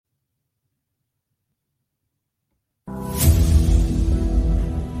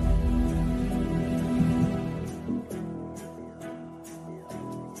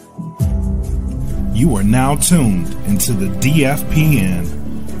You are now tuned into the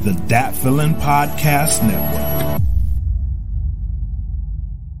DFPN, the Dat Feelin Podcast Network.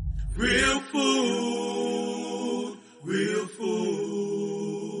 Real food, real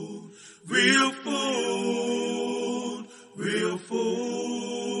food, real food, real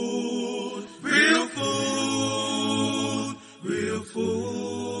food, real food, real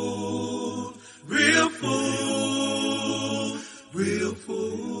food, real food, real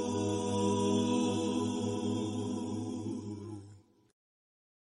food.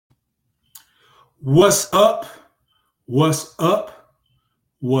 What's up? What's up?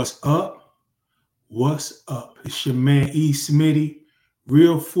 What's up? What's up? It's your man E. Smitty,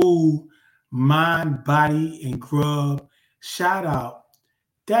 Real Food, Mind, Body, and Grub. Shout out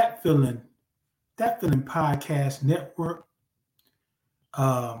Dat Feelin Podcast Network.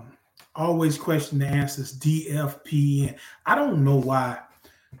 Always question the answers. DFPN. I don't know why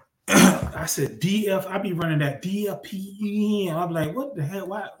I said DF. I be running that DFPN. I'm like, what the hell?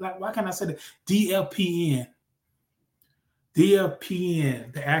 Why can't I say that? DFPN.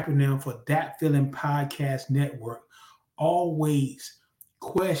 DFPN, the acronym for Dat Feelin Podcast Network. Always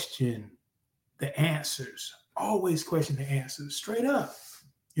question the answers. Always question the answers. Straight up.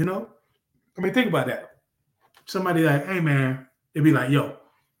 You know? I mean, think about that. Somebody like, hey man, they'd be like, yo,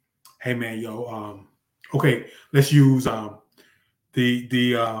 hey man, okay, let's use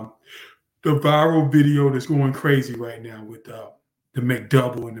the viral video that's going crazy right now with the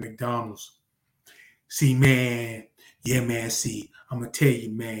McDouble and the McDonald's. See, man, yeah, man, see, I'm going to tell you,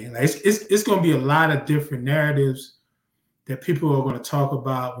 man, like it's going to be a lot of different narratives that people are going to talk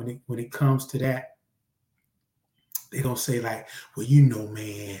about when it comes to that. They're going to say like, well,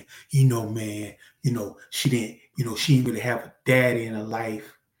 man, she didn't really have a daddy in her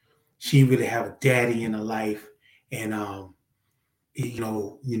life. She didn't really have a daddy in her life. And,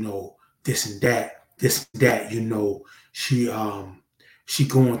 this and that, she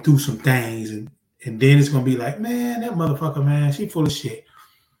going through some things and then it's gonna be like, man, that motherfucker, man, she full of shit.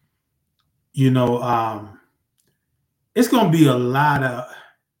 It's gonna be a lot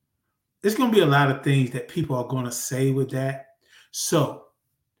of things that people are gonna say with that. So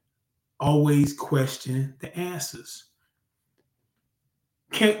always question the answers.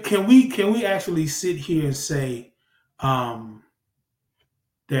 Can we actually sit here and say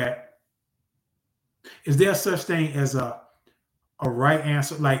that is there such thing as a right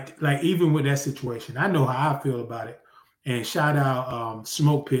answer? Like even with that situation, I know how I feel about it. And shout out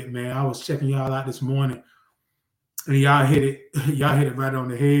Smoke Pit, man. I was checking y'all out this morning, and y'all hit it right on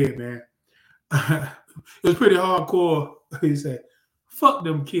the head, man. It was pretty hardcore. He said, "Fuck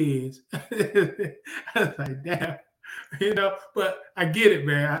them kids." I was like, damn, But I get it,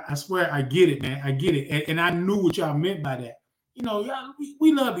 man. I swear, I get it, man. I get it, and I knew what y'all meant by that. Y'all,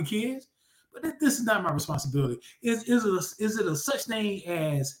 we love the kids. But this is not my responsibility. Is it a such thing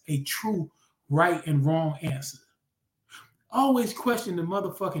as a true right and wrong answer? Always question the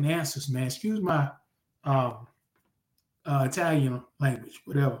motherfucking answers, man. Excuse my Italian language,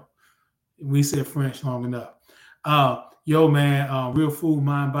 whatever. We said French long enough. Man, Real Food,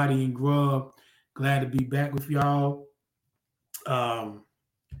 Mind, Body, and Grub. Glad to be back with y'all.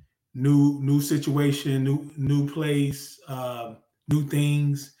 New situation, new place, new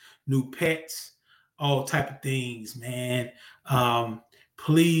things. New pets, all type of things, man.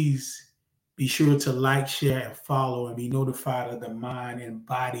 Please be sure to like, share, and follow, and be notified of the Mind and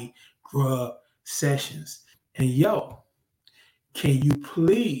Body Grub sessions. And can you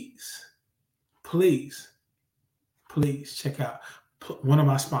please check out one of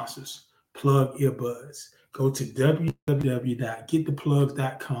my sponsors, Plug Earbuds. Go to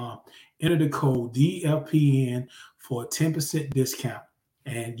www.gettheplugs.com. Enter the code DFPN for a 10% discount.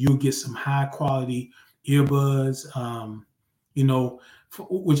 And you'll get some high quality earbuds,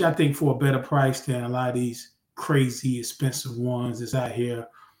 which I think for a better price than a lot of these crazy expensive ones that's out here.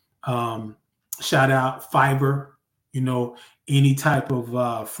 Shout out Fiverr, any type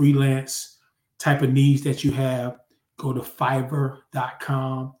of freelance type of needs that you have, go to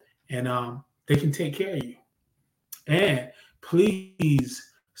Fiverr.com and they can take care of you. And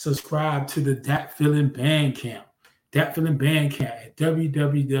please subscribe to the Dat Feelin Bandcamp. Dat Feelin Bandcamp at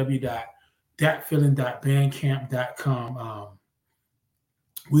www.datfeelin.bandcamp.com.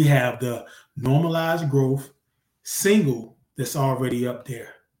 We have the Normalized Growth single that's already up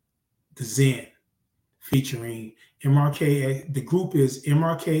there, the Zen, featuring MRK. The group is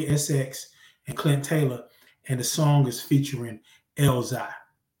MRK SX and Clint Taylor, and the song is featuring Elzai.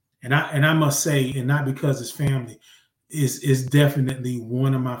 And I must say, and not because it's family, is definitely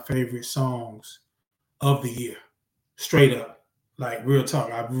one of my favorite songs of the year. Straight up. Like, real talk,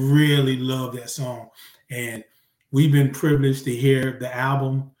 I really love that song. And we've been privileged to hear the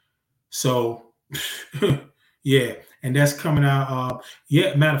album. So, yeah. And that's coming out.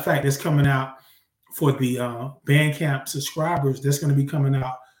 Matter of fact, that's coming out for the Bandcamp subscribers. That's going to be coming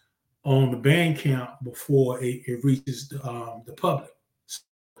out on the Bandcamp before it reaches the public. So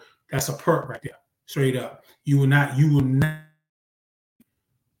that's a perk right there. Straight up. You will not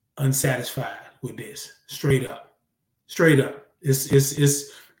unsatisfied with this. Straight up.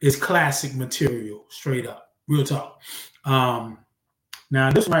 It's classic material. Straight up. Real talk. Now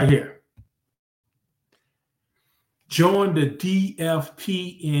this right here. Join the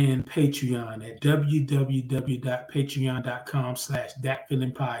DFPN Patreon at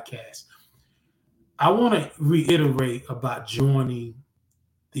www.patreon.com/thatfeelingpodcast. I want to reiterate about joining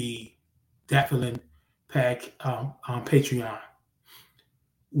the That Feeling Patreon.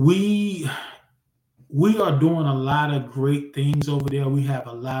 We are doing a lot of great things over there. We have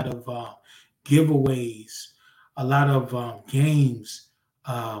a lot of giveaways, a lot of games,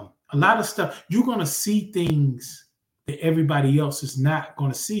 a lot of stuff. You're going to see things that everybody else is not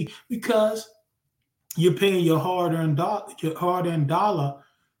going to see because you're paying your hard-earned dollar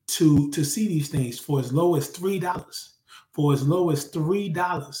to see these things for as low as $3. For as low as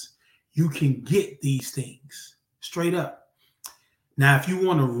 $3, you can get these things straight up. Now, if you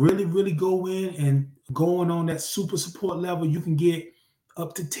want to really, really go in and going on that super support level, you can get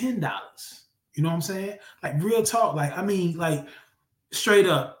up to $10. You know what I'm saying? Like, real talk. Like, I mean, like, straight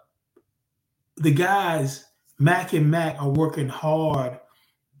up, the guys, Mac and Mac, are working hard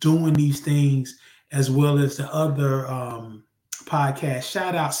doing these things, as well as the other podcast.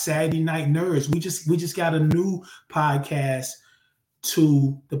 Shout out Saturday Night Nerds. We just got a new podcast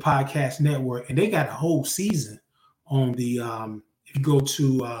to the podcast network, and they got a whole season on the if you go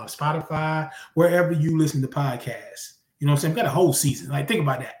to Spotify, wherever you listen to podcasts. You know what I'm saying? We got a whole season. Like, think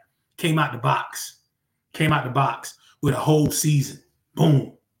about that. Came out the box with a whole season.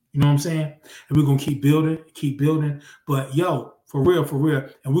 Boom. You know what I'm saying? And we're gonna keep building. But yo, for real.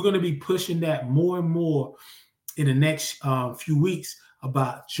 And we're gonna be pushing that more and more in the next few weeks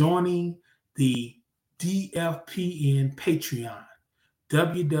about joining the DFPN Patreon.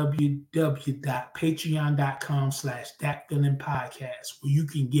 www.patreon.com/thatfeelingpodcast, where you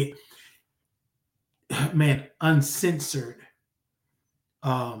can get, man, uncensored,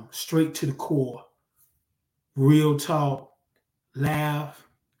 straight to the core, real talk, laugh,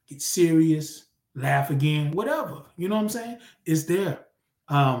 get serious, laugh again, whatever. You know what I'm saying? It's there.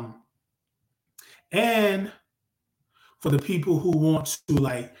 And for the people who want to,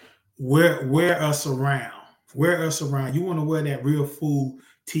 like, wear us around. You want to wear that Real Food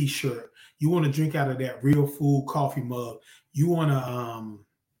t-shirt. You want to drink out of that Real Food coffee mug. You want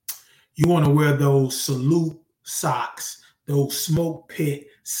to wear those salute socks, those smoke pit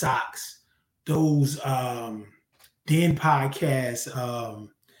socks, those Den Podcast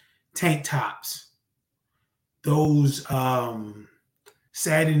tank tops, those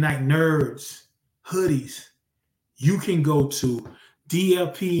Saturday Night Nerds hoodies. You can go to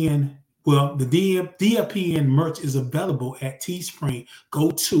DFPN. Well, the DFPN merch is available at Teespring. Go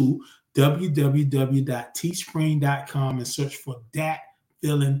to www.teespring.com and search for That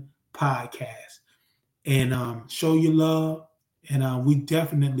Feeling Podcast and show your love. And we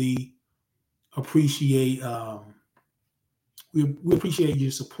definitely appreciate we appreciate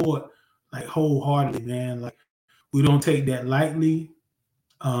your support, like, wholeheartedly, man. Like, we don't take that lightly.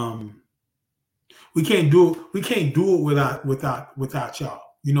 We can't do it without y'all.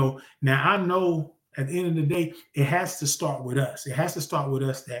 You know, now I know at the end of the day, it has to start with us. It has to start with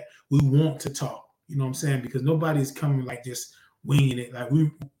us that we want to talk. You know what I'm saying? Because nobody's coming like just winging it. Like,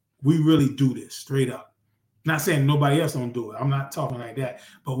 we really do this straight up. Not saying nobody else don't do it. I'm not talking like that,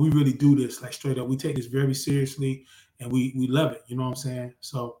 but we really do this, like, straight up. We take this very seriously, and we love it. You know what I'm saying?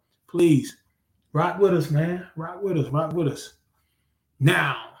 So please rock with us, man. Rock with us.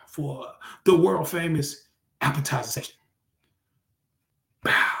 Now for the world famous Appetizer Section.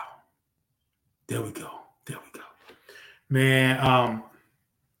 Bow. There we go. Man,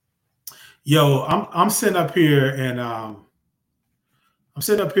 yo, I'm sitting up here and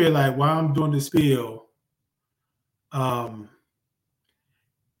like, while I'm doing this spiel,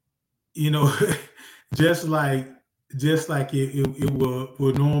 you know, just like it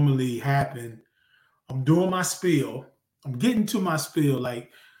will normally happen. I'm doing my spiel. I'm getting to my spiel.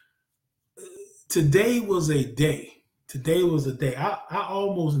 Like, today was a day. I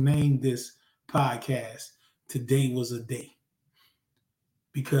almost named this podcast "Today Was a Day"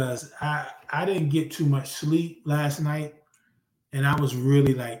 because I didn't get too much sleep last night, and I was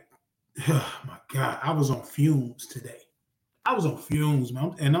really like, oh my God, I was on fumes today. I was on fumes,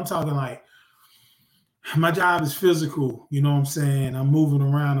 man. And I'm talking like, my job is physical, you know what I'm saying? I'm moving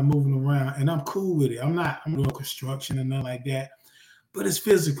around, and I'm cool with it. I'm doing construction and nothing like that. But it's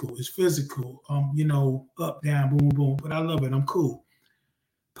physical. You know, up, down, boom, boom. But I love it. I'm cool.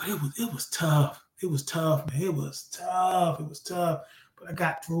 But it was tough. It was tough, man. It was tough. But I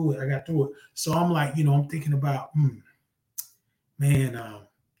got through it. So I'm like, you know, I'm thinking about, man,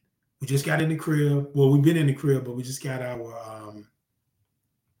 we just got in the crib. Well, we've been in the crib, but we just got our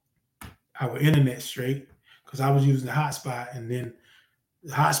internet straight, because I was using the hotspot, and then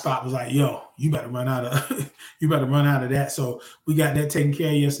the hotspot was like, yo, you better run out of that. So we got that taken care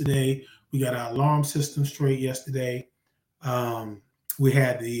of yesterday. We got our alarm system straight yesterday. We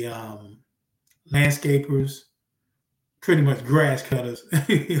had the landscapers, pretty much grass cutters,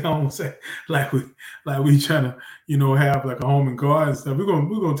 you know what I'm saying? Like we trying to, you know, have like a home and garden and stuff. We're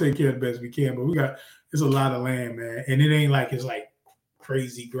gonna take care of the best we can, but it's a lot of land, man. And it ain't like it's like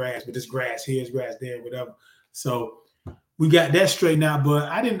crazy grass, but it's grass here, it's grass there, whatever. So we got that straightened out, but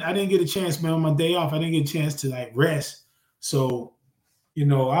I didn't get a chance, man. On my day off, I didn't get a chance to like rest. So, you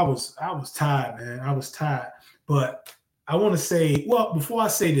know, I was tired, man. I was tired. But I want to say, well, before I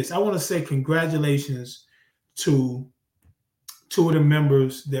say this, I want to say congratulations to two of the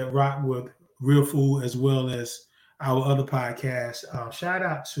members that rock with Real Food, as well as our other podcast. Shout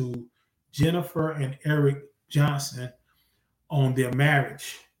out to Jennifer and Eric Johnson on their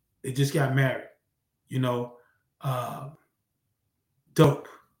marriage. They just got married, you know. Dope.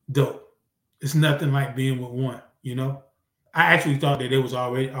 It's nothing like being with one, you know. I actually thought that they was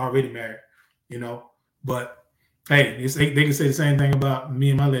already married, you know. But hey, they can say the same thing about me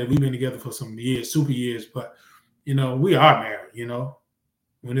and my lady. We've been together for some years, super years, but you know, we are married, you know.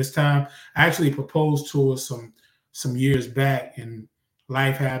 When it's time, I actually proposed to her some years back, and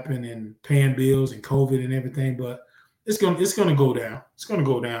life happened and paying bills and COVID and everything, but it's gonna go down. It's gonna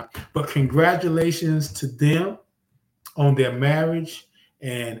go down. But congratulations to them on their marriage,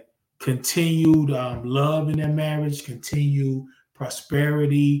 and continued love in their marriage, continued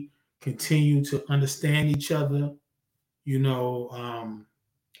prosperity, continue to understand each other. You know,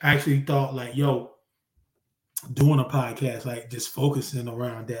 I actually thought like, yo, doing a podcast, like just focusing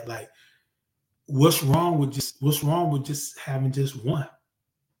around that, like what's wrong with just having one?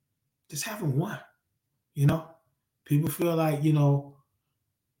 Just having one, you know? People feel like, you know,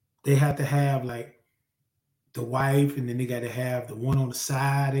 they have to have like the wife, and then they got to have the one on the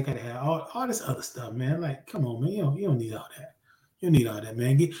side. They got to have all this other stuff, man. Like, come on, man. You don't need all that. You don't need all that,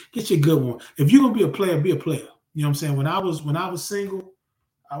 man. Get your good one. If you're gonna be a player, be a player. You know what I'm saying? When I was single,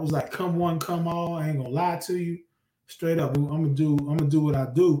 I was like, come one, come all. I ain't gonna lie to you. Straight up, I'm gonna do what I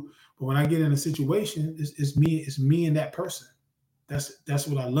do. But when I get in a situation, it's me and that person. That's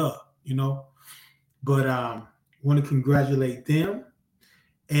what I love, you know. But want to congratulate them,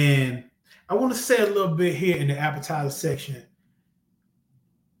 and I want to say a little bit here in the appetizer section.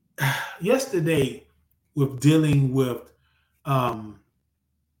 Yesterday, with dealing with the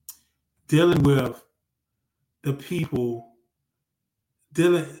people,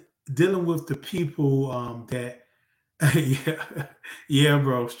 dealing with the people that yeah,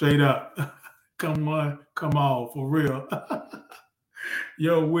 bro, straight up. Come on, for real.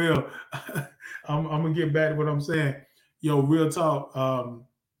 Yo, Will, I'm gonna get back to what I'm saying. Yo, real talk. I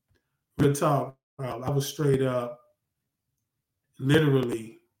was straight up.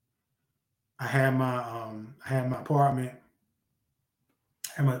 Literally, I had my apartment.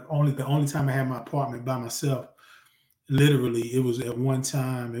 The only time I had my apartment by myself. Literally, it was at one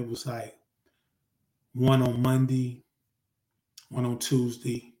time. It was like one on Monday, one on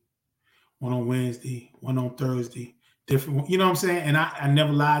Tuesday, one on Wednesday, one on Thursday. Different, you know what I'm saying? And I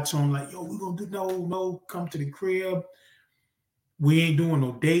never lied to him like, yo, we gonna do no, come to the crib. We ain't doing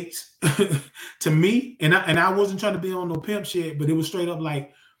no dates. To me, and I wasn't trying to be on no pimp shit, but it was straight up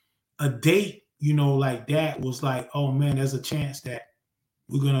like a date, you know, like that was like, oh man, there's a chance that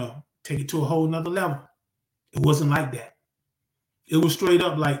we're gonna take it to a whole nother level. It wasn't like that. It was straight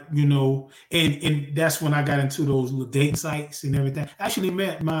up like, you know, and that's when I got into those little date sites and everything. I actually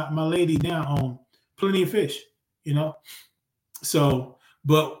met my lady now on Plenty of Fish, you know. So,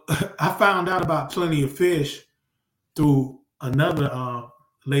 but I found out about Plenty of Fish through another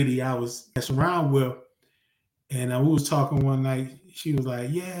lady I was messing around with, and we was talking one night. She was like,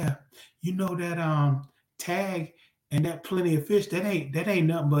 "Yeah, you know that tag and that Plenty of Fish, that ain't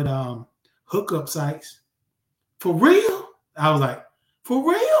nothing but hookup sites." For real? I was like, for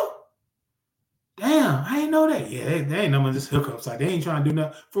real? Damn, I ain't know that. Yeah, they ain't nothing but just hookup site. They ain't trying to do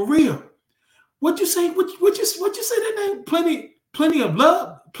nothing. For real? What you say? What you say that name? Plenty of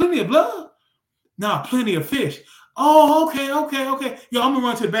blood? Plenty of blood? Nah, Plenty of Fish. Oh, okay. Yo, I'm gonna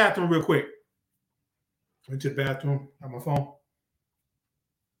run to the bathroom real quick. Went to the bathroom on my phone.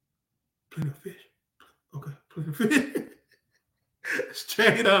 Plenty of fish. Okay, plenty of fish.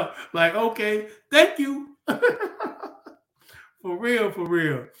 Straight up. Like, okay, thank you. For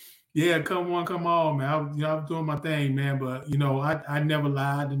real. Yeah, come on, man. I was doing my thing, man. But I never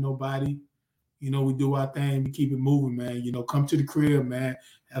lied to nobody. We do our thing, we keep it moving, man. Come to the crib, man,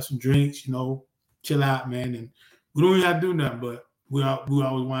 have some drinks, chill out, man. And we don't even have to do nothing, but we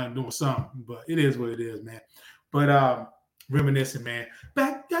always want to do something. But it is what it is, man. But reminiscing, man.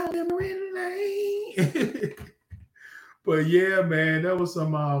 Back down memory lane. But yeah, man, that was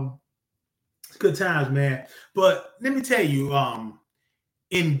some good times, man. But let me tell you,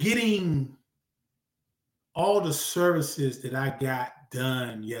 in getting all the services that I got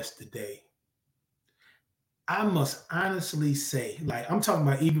done yesterday, I must honestly say, like, I'm talking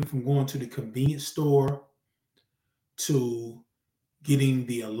about even from going to the convenience store to getting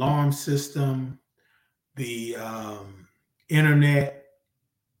the alarm system, the internet,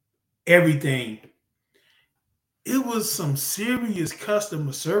 everything. It was some serious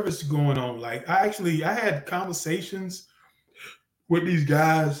customer service going on. Like, I had conversations with these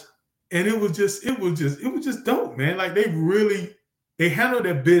guys, and it was just dope, man. Like, they handle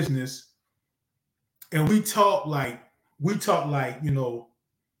their business. And we talk like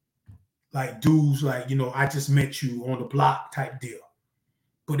like dudes, like, I just met you on the block type deal.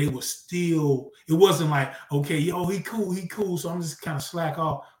 But it wasn't like, okay, yo, he cool. So I'm just kind of slack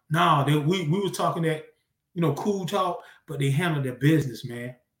off. No, we were talking that, cool talk, but they handle their business,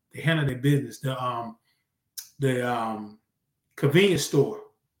 man. They handle their business. The convenience store.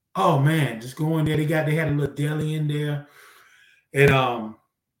 Oh man, just go in there. They had a little deli in there. And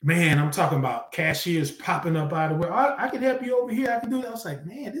man, I'm talking about cashiers popping up out of where I can help you over here. I can do that. I was like,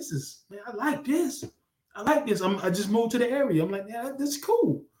 man, I like this. I just moved to the area. I'm like, yeah, this is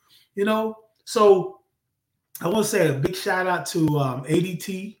cool. So I want to say a big shout out to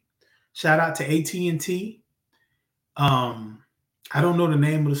ADT. Shout out to AT&T. I don't know the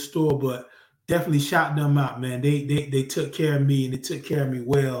name of the store, but definitely shout them out, man. They took care of me, and they took care of me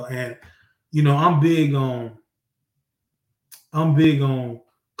well. And I'm big on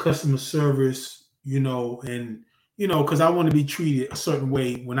customer service, and because I want to be treated a certain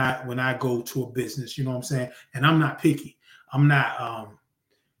way when I go to a business, you know what I'm saying? And I'm not picky. I'm not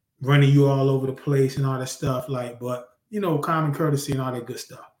running you all over the place and all that stuff, but common courtesy and all that good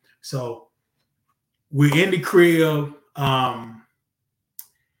stuff. So we're in the crib.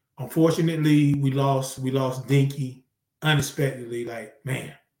 Unfortunately, we lost Dinky unexpectedly. Like,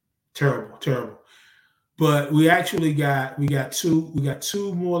 man, terrible. But we actually got two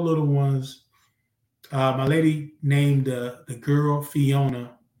more little ones. My lady named the girl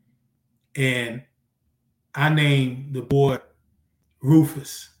Fiona, and I named the boy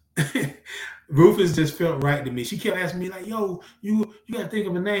Rufus. Rufus just felt right to me. She kept asking me, like, yo, you gotta think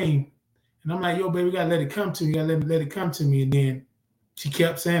of a name. And I'm like, yo, baby, we gotta let it come to me. You gotta let it come to me. And then she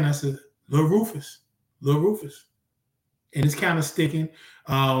kept saying, I said, Lil Rufus. And it's kind of sticking.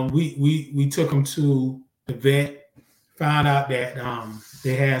 We took him to the vet, found out that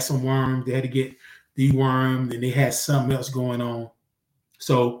they had some worms. They had to get dewormed, and they had something else going on.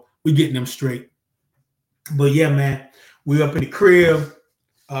 So we're getting them straight. But yeah, man, we're up in the crib.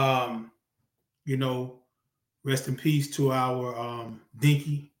 Rest in peace to our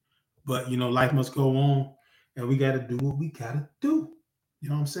Dinky. But life must go on, and we got to do what we got to do. You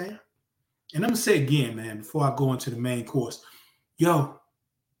know what I'm saying? And I'm gonna say again, man, before I go into the main course, yo,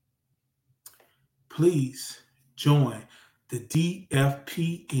 please join the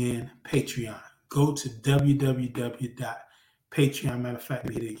DFPN Patreon. Go to www.patreon. Matter of fact,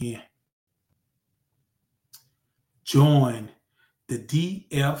 let me hit it again. Join the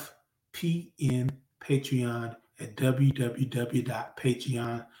DFPN Patreon at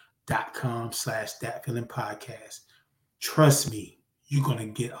www.patreon.com/thatfeelingpodcast. Trust me, you're gonna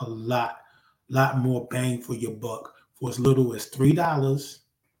get a lot more bang for your buck for as little as $3.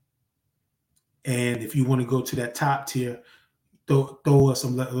 And if you want to go to that top tier, throw us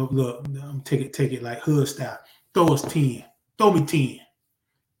some. Look, take it like hood style. Throw us 10. Throw me 10.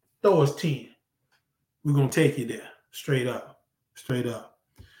 Throw us 10. We're gonna take you there, straight up.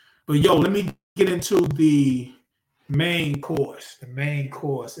 But yo, let me get into the main course. And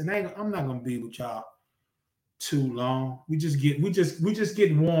I'm not gonna be with y'all too long. We just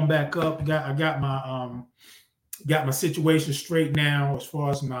getting warmed back up. I got my situation straight now as far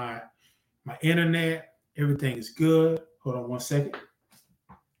as my internet. Everything is good. Hold on one second.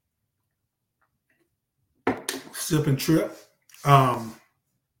 Sip and trip.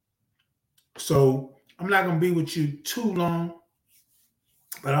 So I'm not gonna be with you too long,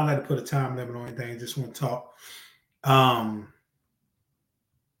 but I don't like to put a time limit on anything. Just want to talk.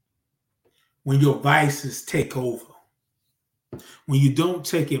 When your vices take over, when you don't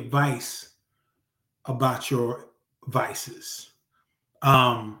take advice about your vices.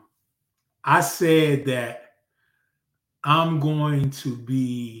 I said that I'm going to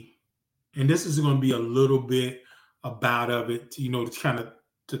be, and this is going to be a little bit about of it, to kind of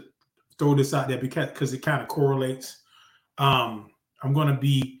to throw this out there because it kind of correlates. I'm going to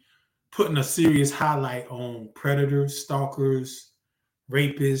be putting a serious highlight on predators, stalkers,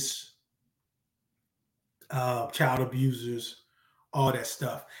 rapists, child abusers, all that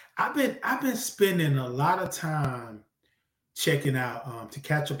stuff. I've been spending a lot of time checking out To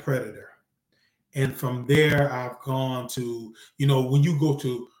Catch a Predator. And from there, I've gone to, when you go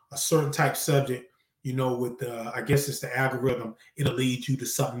to a certain type subject, with the, I guess it's the algorithm, it'll lead you to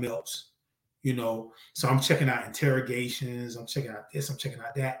something else, So I'm checking out interrogations. I'm checking out this. I'm checking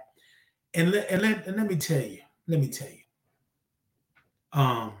out that. And let me tell you.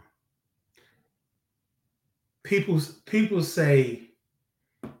 People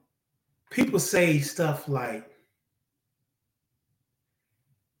say stuff like,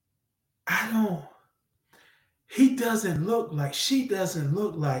 she doesn't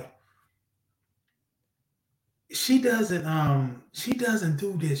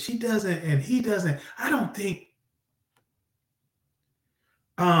do this. She doesn't, and he doesn't. I don't think,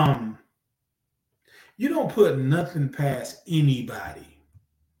 you don't put nothing past anybody.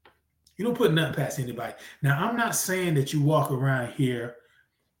 You don't put nothing past anybody. Now, I'm not saying that you walk around here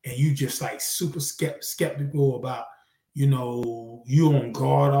and you just like super skeptical about, you on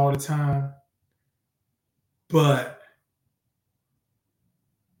guard all the time. But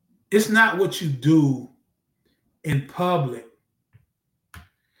it's not what you do in public.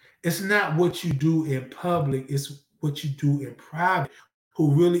 It's not what you do in public. It's what you do in private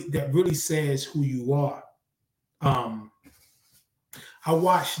that really says who you are. I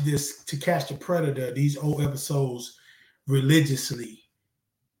watched this To Catch a Predator, these old episodes religiously.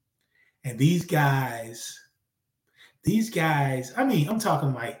 And these guys, I mean, I'm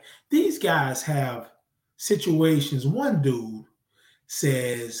talking like these guys have situations. One dude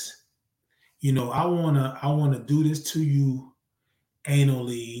says, I wanna do this to you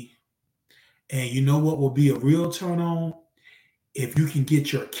anally. And you know what will be a real turn on? If you can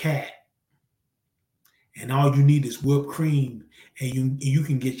get your cat. And all you need is whipped cream, and you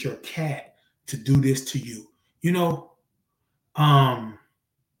can get your cat to do this to you.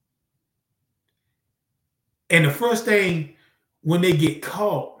 And the first thing when they get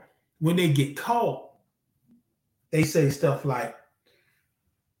caught, they say stuff like,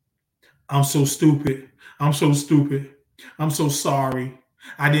 I'm so stupid. I'm so sorry.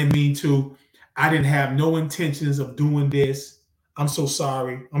 I didn't mean to. I didn't have no intentions of doing this. I'm so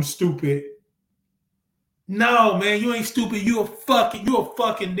sorry. I'm stupid. No, man, you ain't stupid. You're a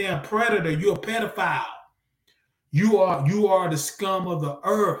fucking damn predator. You're a pedophile. You are the scum of the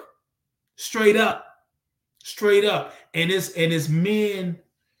earth. Straight up. And it's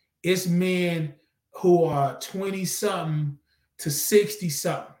men who are 20-something to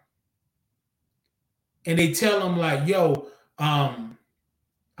 60-something. And they tell them like, yo, I'm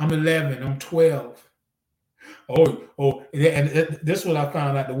 11, I'm 12. Oh, and this is what I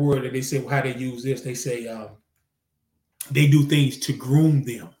found out the word that they say, how they use this. They say they do things to groom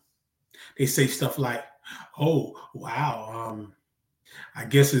them. They say stuff like, oh, wow, I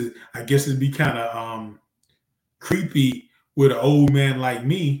guess it'd be kind of creepy with an old man like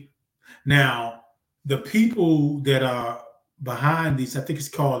me. Now, the people that are behind these, I think it's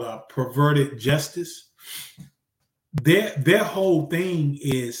called perverted justice. Their whole thing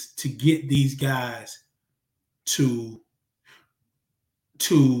is to get these guys to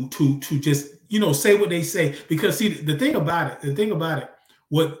just say what they say, because see the thing about it,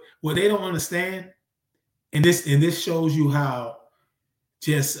 what they don't understand, and this shows you how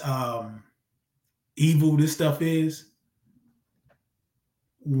just evil this stuff is.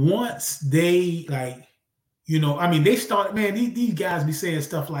 Once they they start, man, these guys be saying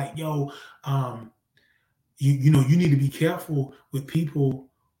stuff like, yo, you need to be careful with people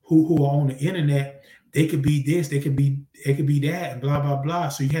who are on the internet. They could be this, they could be that, and blah, blah, blah.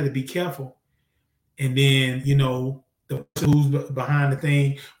 So you have to be careful. And then, the person who's behind the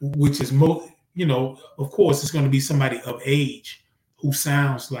thing, which is of course, it's going to be somebody of age who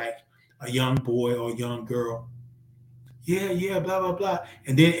sounds like a young boy or a young girl. Yeah, blah, blah, blah.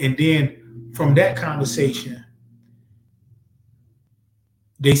 And then from that conversation,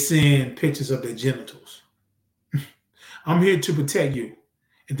 they send pictures of their genitals. I'm here to protect you.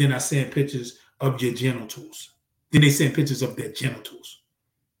 And then I send pictures of your genitals. Then they send pictures of their genitals.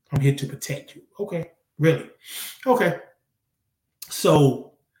 I'm here to protect you. Okay, really? Okay.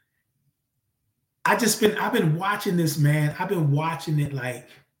 So I've been watching this, man. I've been watching it like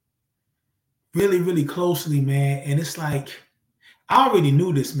really, really closely, man. And it's like, I already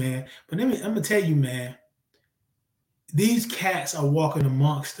knew this, man. But I'm gonna tell you, man, these cats are walking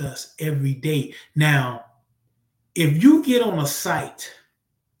amongst us every day. Now, if you get on a site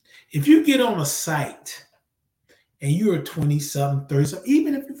and you're 20-something, 30-something,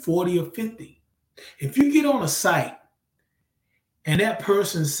 even if you're 40 or 50, if you get on a site and that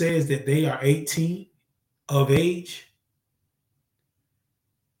person says that they are 18 of age,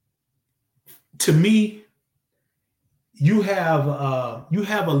 to me, you have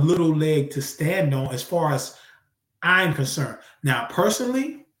a little leg to stand on as far as I'm concerned. Now,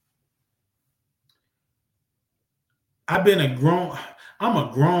 personally, I'm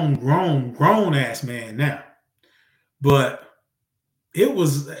a grown ass man now. But it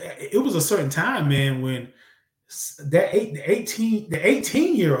was a certain time, man, when the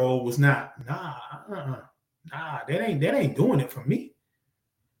 18-year-old was not, that ain't doing it for me.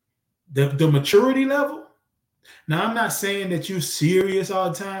 The maturity level. Now, I'm not saying that you're serious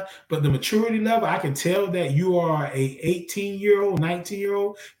all the time, but the maturity level, I can tell that you are a 18-year-old,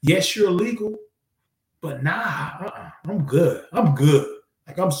 19-year-old. Yes, you're legal, but I'm good.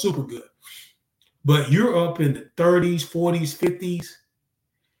 Like, I'm super good. But you're up in the 30s, 40s, 50s.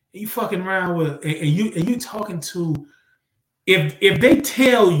 And you fucking around with, and you talking to, if they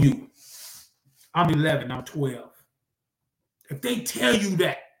tell you, I'm 11, I'm 12. If they tell you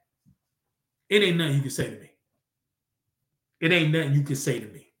that, it ain't nothing you can say to me. It ain't nothing you can say to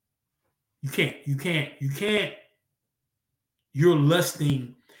me. You can't. You're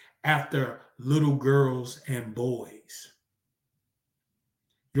lusting after little girls and boys.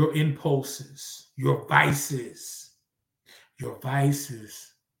 Your impulses, your vices.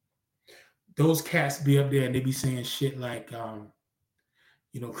 Those cats be up there and they be saying shit like,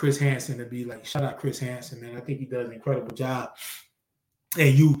 Chris Hansen would be like, shout out Chris Hansen, man. I think he does an incredible job.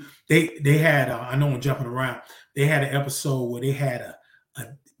 And they had, I know I'm jumping around. They had an episode where they had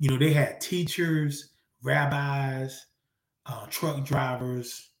they had teachers, rabbis, truck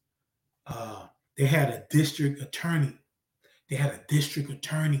drivers. They had a district attorney. They had a district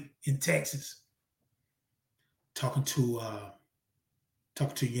attorney in Texas talking to a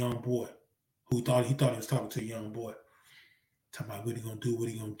young boy who thought he was talking to a young boy. Talking about what he gonna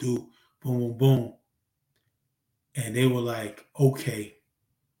do, boom, boom, boom. And they were like, okay.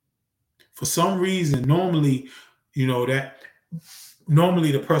 For some reason, normally the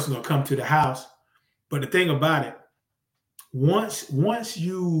person will come to the house. But the thing about it, once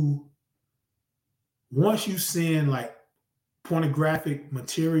you send like pornographic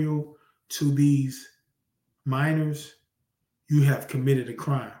material to these minors, you have committed a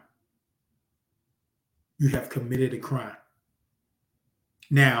crime.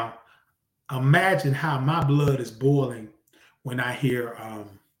 Now, imagine how my blood is boiling when I hear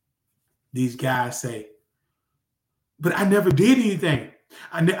these guys say, but I never did anything.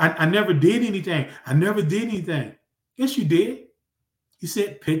 I never did anything. I never did anything. Yes, you did. You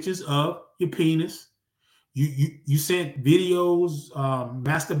sent pictures of your penis. You sent videos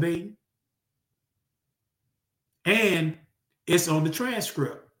masturbating. And it's on the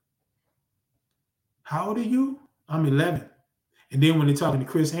transcript. How old are you? I'm 11. And then when they're talking to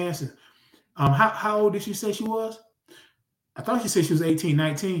Chris Hansen, how old did she say she was? I thought she said she was 18,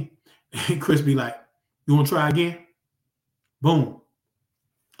 19. And Chris be like, you want to try again? Boom.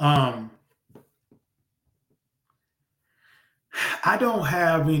 I don't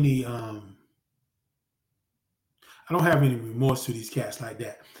have any remorse to these cats like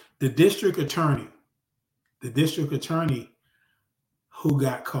that. The district attorney who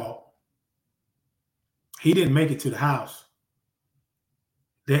got caught, he didn't make it to the house.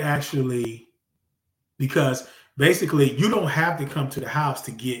 They actually, because basically you don't have to come to the house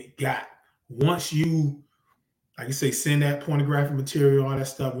to get got. Once you, like you say, send that pornographic material, all that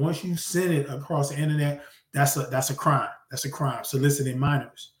stuff, once you send it across the internet, that's a crime. That's a crime, soliciting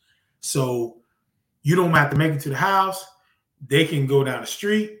minors. So you don't have to make it to the house. They can go down the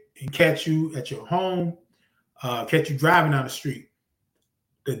street and catch you at your home, catch you driving down the street.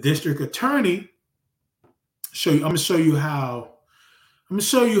 The district attorney, I'm gonna show you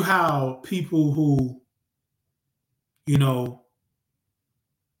how people who,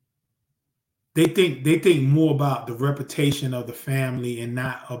 they think more about the reputation of the family and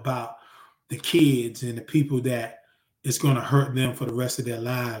not about the kids and the people that it's going to hurt them for the rest of their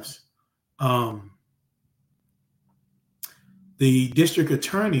lives. The district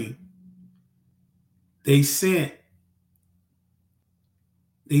attorney they sent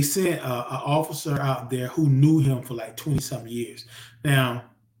an officer out there who knew him for like 20-something years. Now,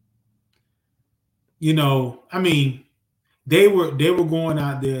 I mean, they were going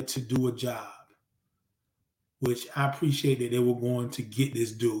out there to do a job, which I appreciate that they were going to get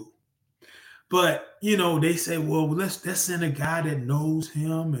this dude. But, they say, well, let's send a guy that knows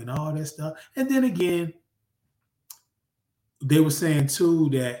him and all that stuff. And then again, they were saying too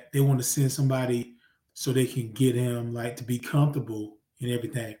that they want to send somebody so they can get him like to be comfortable and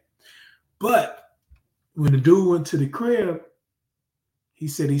everything. But when the dude went to the crib, he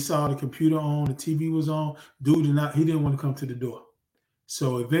said he saw the computer on, the TV was on. Dude he didn't want to come to the door.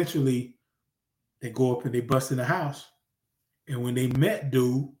 So eventually they go up and they bust in the house. And when they met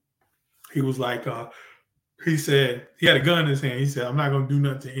dude, he was like, he said, he had a gun in his hand. He said, I'm not going to do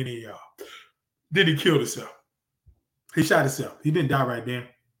nothing to any of y'all. Then he killed himself. He shot himself. He didn't die right then.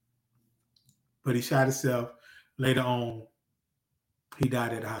 But he shot himself. Later on, he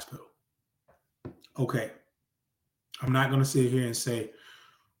died at the hospital. Okay. I'm not going to sit here and say,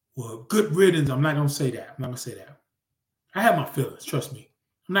 well, good riddance. I'm not going to say that. I have my feelings. Trust me.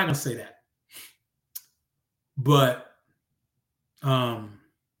 I'm not going to say that. But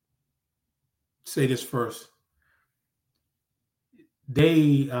say this first.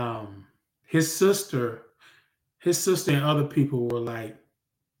 They, his sister and other people were like,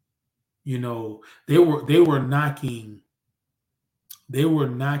 they were knocking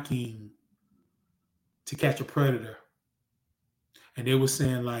to catch a predator. And they were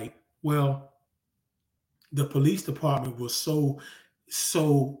saying like, well, the police department was so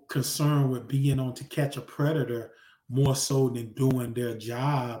concerned with being on to catch a predator more so than doing their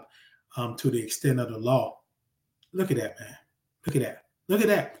job to the extent of the law. Look at that, man. Look at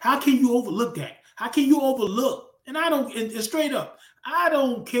that. How can you overlook that? How can you overlook? And and straight up, I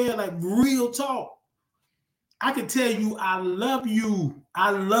don't care, like real talk. I can tell you, I love you.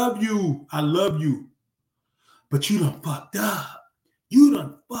 But you done fucked up.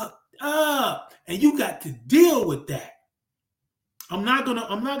 And you got to deal with that. I'm not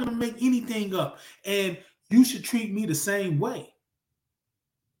gonna make anything up. And you should treat me the same way.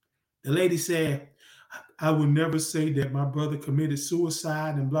 The lady said, I would never say that my brother committed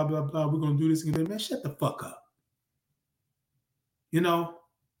suicide and blah, blah, blah. We're going to do this again. Man, shut the fuck up.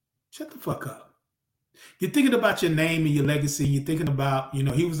 Shut the fuck up. You're thinking about your name and your legacy. You're thinking about,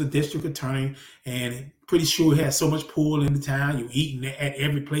 he was a district attorney and pretty sure he had so much pull in the town. You're eating at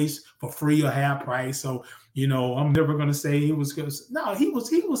every place for free or half price. So, I'm never going to say he was. No, he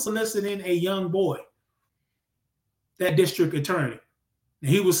was soliciting a young boy, that district attorney. And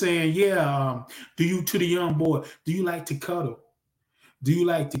he was saying, to the young boy, do you like to cuddle? Do you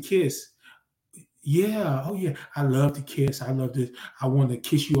like to kiss? Yeah. Oh, yeah. I love to kiss. I love this. I want to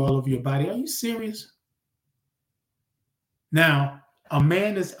kiss you all over your body. Are you serious? Now, a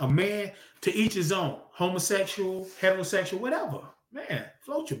man to each his own. Homosexual, heterosexual, whatever. Man,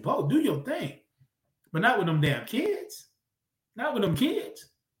 float your boat. Do your thing. But not with them damn kids. Not with them kids.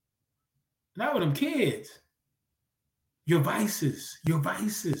 Your vices.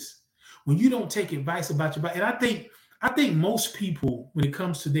 When you don't take advice about your body, and I think most people, when it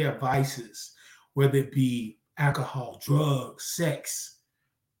comes to their vices, whether it be alcohol, drugs, sex,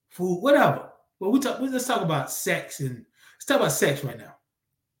 food, whatever. Well, let's talk about sex let's talk about sex right now.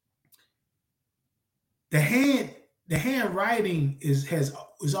 The handwriting is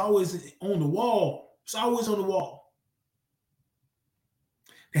always on the wall. It's always on the wall.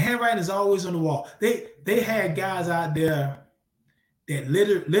 The handwriting is always on the wall. They had guys out there that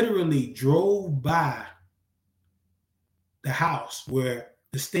literally drove by the house where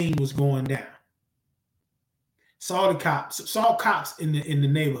the sting was going down. Saw cops in the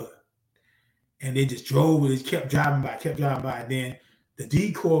neighborhood. And they just drove, they kept driving by. And then the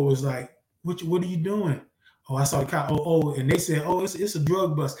decor was like, what are you doing? Oh, I saw the cop. Oh, and they said, oh, it's a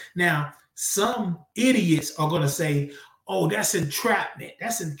drug bust. Now, some idiots are going to say, oh, that's entrapment.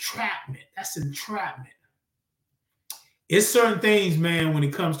 It's certain things, man, when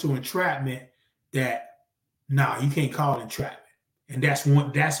it comes to entrapment that, you can't call it entrapment. And that's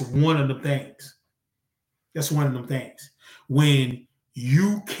one of the things. That's one of them things. When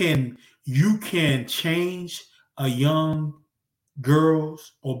you can change a young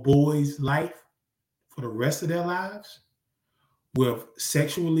girl's or boy's life for the rest of their lives with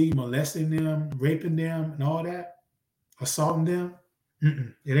sexually molesting them, raping them, and all that, assaulting them,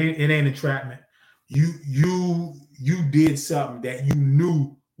 it ain't entrapment. You did something that you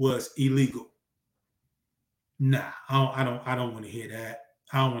knew was illegal. Nah, I don't want to hear that.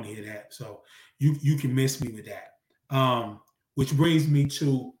 I don't want to hear that. So you can miss me with that. Which brings me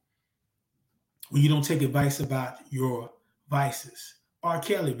to when you don't take advice about your vices.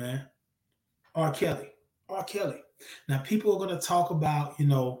 R.Kelly, man. R.Kelly. R.Kelly. Now, people are going to talk about,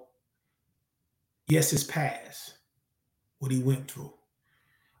 yes, his past, what he went through.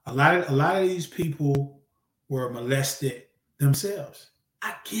 A lot of these people were molested themselves.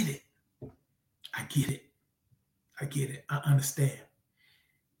 I get it. I understand.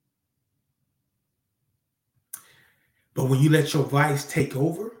 But when you let your vice take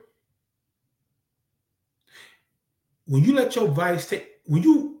over,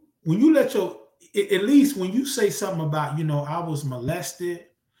 at least when you say something about, I was molested,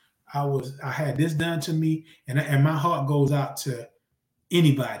 I had this done to me, and my heart goes out to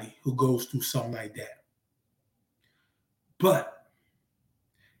anybody who goes through something like that. But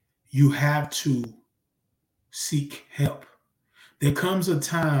you have to seek help. There comes a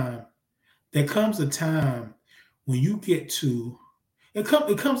time when you get to, it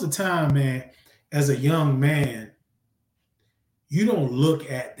comes a time, man, as a young man, you don't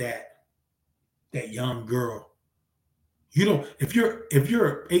look at that young girl. You don't, if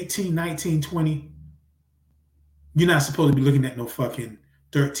you're 18, 19, 20, you're not supposed to be looking at no fucking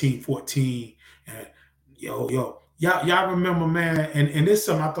 13, 14. And y'all remember, man, and this is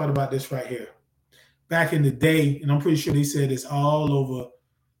something I thought about this right here. Back in the day, and I'm pretty sure they said it's all over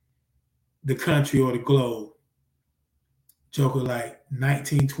the country or the globe. Joker like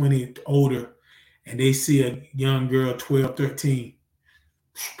 19, 20, older, and they see a young girl, 12, 13.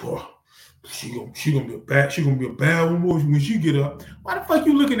 Boy, she gonna be a bad woman when she get up. Why the fuck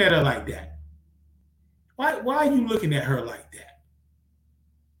you looking at her like that? Why are you looking at her like that?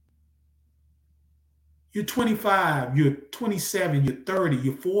 You're 25, you're 27, you're 30,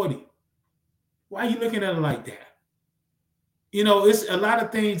 you're 40. Why are you looking at her like that? It's a lot of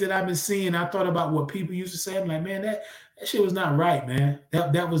things that I've been seeing. I thought about what people used to say. I'm like, man, that shit was not right, man.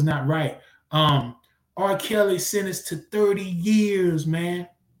 That was not right. R.Kelly sentenced to 30 years, man.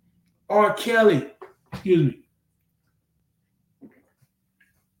 R.Kelly, excuse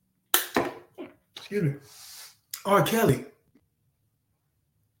me. R.Kelly,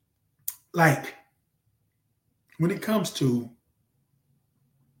 like, when it comes to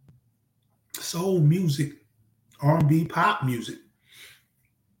soul music, R&B, pop music,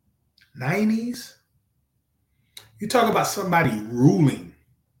 90s, you talk about somebody ruling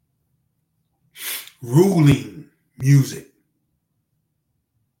music.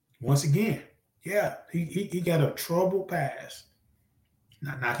 Once again, yeah, he got a troubled past.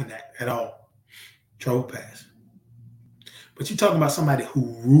 Not knocking that at all. Troubled past. But you're talking about somebody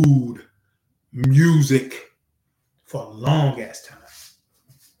who ruled music for a long ass time.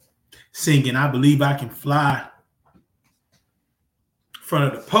 Singing I Believe I Can Fly in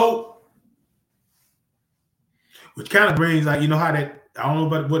front of the Pope. Which kind of brings, like, how that, I don't know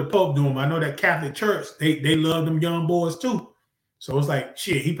about what the Pope doing, but I know that Catholic Church, they love them young boys too. So it's like,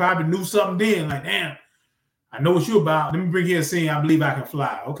 shit, he probably knew something then. Like, damn, I know what you about. Let me bring you a scene. I Believe I Can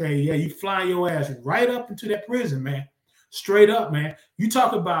Fly. Okay, yeah, you fly your ass right up into that prison, man. Straight up, man. Think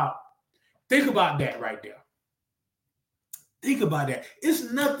about that right there. Think about that.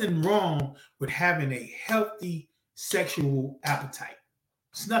 It's nothing wrong with having a healthy sexual appetite.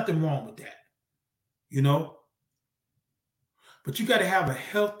 There's nothing wrong with that, But you got to have a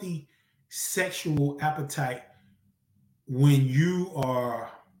healthy sexual appetite. When you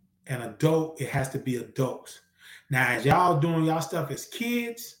are an adult, it has to be adults. Now, as y'all doing y'all stuff as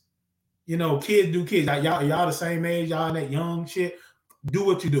kids, kids do kids. Like y'all the same age, y'all that young shit. Do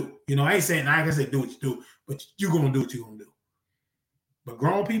what you do. I ain't saying I can say do what you do, but you're gonna do what you're gonna do. But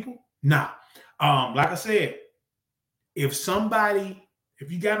grown people, nah. Like I said, if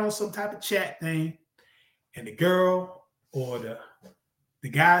you got on some type of chat thing, and the girl or the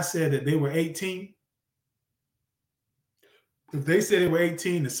guy said that they were 18. If they said they were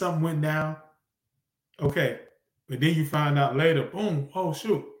 18 and something went down, okay. But then you find out later, boom, oh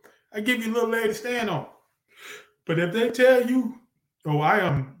shoot, I give you a little leg to stand on. But if they tell you, oh, I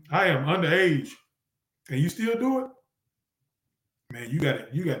am underage, and you still do it, man, you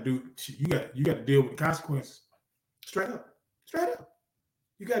gotta deal with the consequences. Straight up.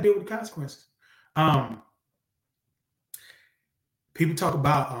 You gotta deal with the consequences. People talk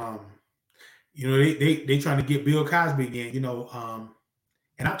about they trying to get Bill Cosby again,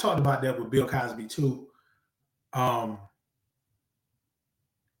 and I talked about that with Bill Cosby too. In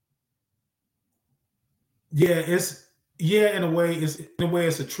a way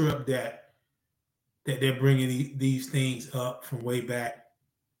it's a trip that they're bringing these things up from way back.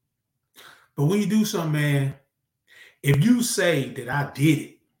 But when you do something, man, if you say that I did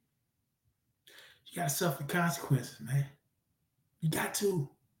it, you gotta suffer the consequences, man. You got to.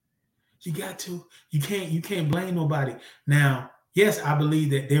 You got to. You can't blame nobody. Now, yes, I believe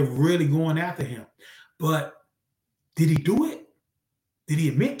that they're really going after him. But did he do it? Did he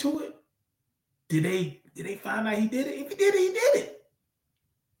admit to it? Did they find out he did it? If he did it, he did it.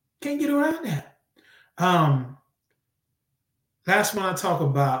 Can't get around that. Last one I talk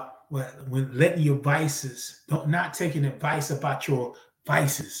about when letting your vices, not taking advice about your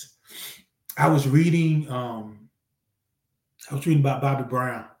vices. I was reading about Bobby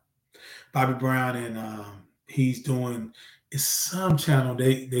Brown. Bobby Brown, and he's doing, it's some channel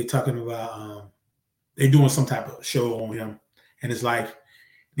they talking about, they're doing some type of show on him and his life.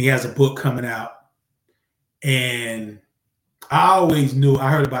 He has a book coming out. And I always knew,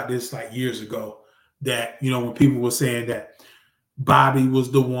 I heard about this like years ago, that, when people were saying that Bobby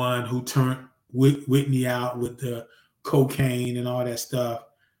was the one who turned Whitney out with the cocaine and all that stuff.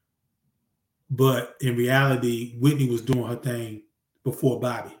 But in reality, Whitney was doing her thing before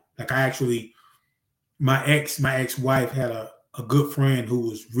Bobby. Like my ex-wife had a good friend who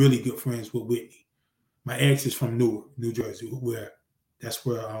was really good friends with Whitney. My ex is from Newark, New Jersey, that's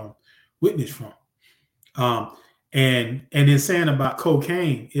where Whitney's from. And then saying about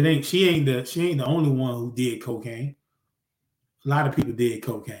cocaine, she ain't the only one who did cocaine. A lot of people did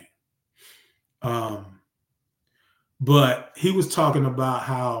cocaine. But he was talking about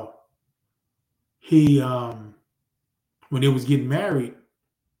how he when they was getting married,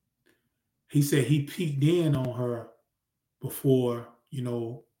 he said he peeked in on her before,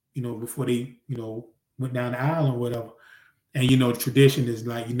 before they, went down the aisle or whatever. And the tradition is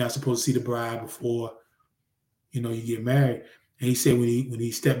like you're not supposed to see the bride before, you get married. And he said when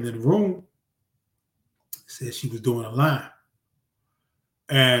he stepped in the room, he said she was doing a line.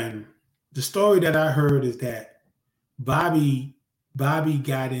 And the story that I heard is that Bobby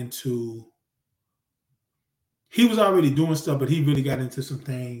got into, he was already doing stuff, but he really got into some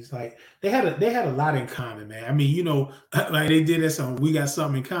things. Like they had a lot in common, man. I mean, like they did that song, We Got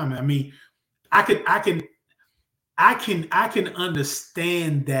Something in Common. I mean, I can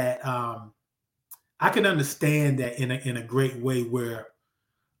understand that. I can understand that in a great way where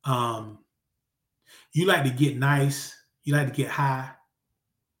you like to get nice, you like to get high,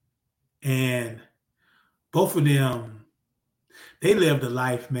 and both of them, they lived a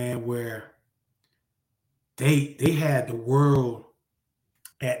life, man, where they had the world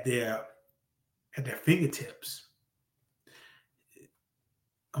at their fingertips.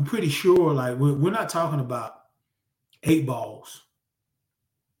 I'm pretty sure, like we're not talking about 8 balls.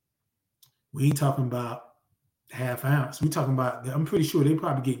 We ain't talking about half ounce. We talking about, I'm pretty sure they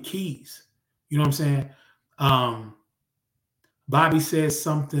probably get keys. You know what I'm saying? Bobby says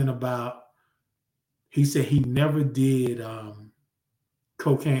something about, he said he never did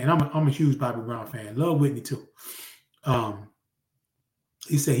cocaine. And I'm a huge Bobby Brown fan. Love Whitney too.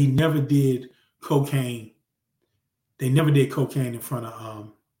 He said he never did cocaine. They never did cocaine in front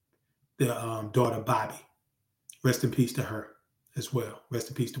of the daughter Bobby. Rest in peace to her as well. Rest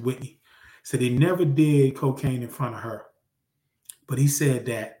in peace to Whitney. So they never did cocaine in front of her. But he said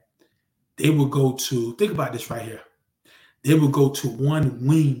that they would go to, think about this right here. They would go to one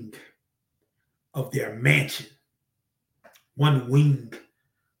wing of their mansion. One wing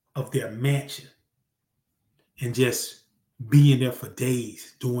of their mansion. And just be in there for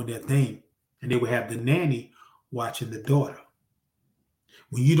days doing their thing. And they would have the nanny watching the daughter.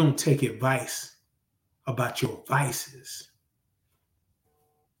 When you don't take advice about your vices,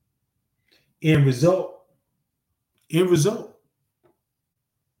 End result,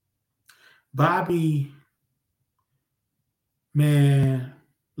 Bobby, man,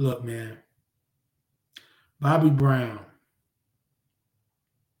 look, man, Bobby Brown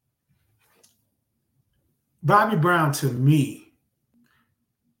to me,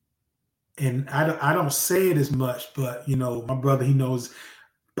 and I don't say it as much, but my brother, he knows,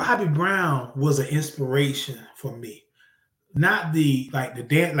 Bobby Brown was an inspiration for me. Not the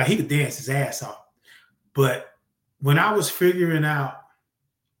dance, like he could dance his ass off. But when I was figuring out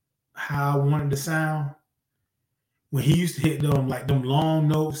how I wanted to sound, when he used to hit them long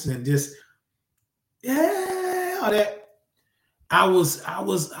notes and just all that, I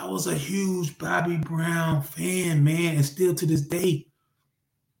was a huge Bobby Brown fan, man, and still to this day.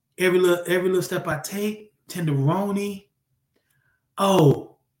 Every little step I take, Tenderoni.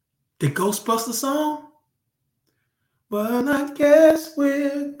 Oh, the Ghostbuster song. Well, I guess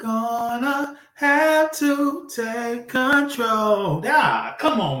we're gonna have to take control.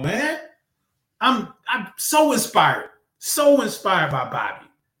 Come on, man. I'm so inspired by Bobby.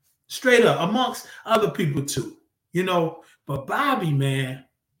 Straight up, amongst other people too, But Bobby, man,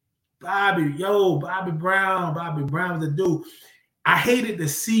 Bobby Brown was the dude. I hated to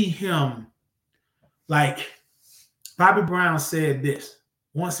see him, like Bobby Brown said this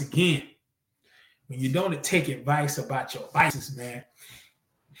once again. When you don't take advice about your vices, man,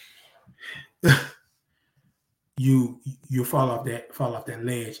 you fall off that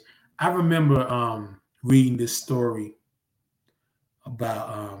ledge. I remember reading this story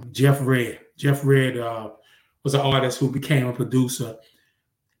about Jeff Redd. Jeff Redd was an artist who became a producer.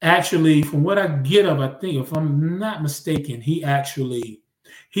 Actually, from what I get of, I think, if I'm not mistaken, he helped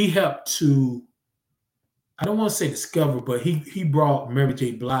to, I don't want to say discover, but he brought Mary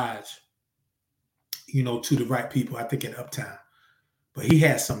J. Blige, to the right people, I think, at Uptown. But he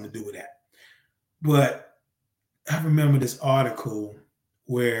had something to do with that. But I remember this article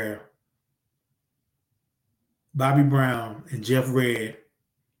where Bobby Brown and Jeff Redd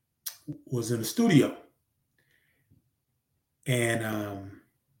was in the studio. And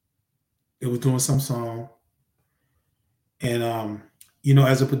they was doing some song. And,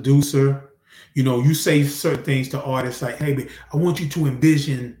 as a producer, you say certain things to artists like, hey, I want you to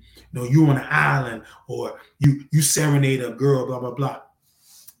envision, you on an island, or you serenade a girl, blah, blah, blah.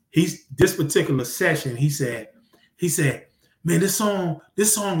 This particular session, he said, man, this song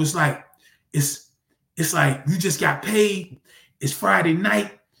was like, it's like you just got paid. It's Friday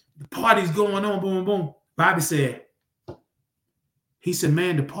night. The party's going on, boom, boom. Bobby said,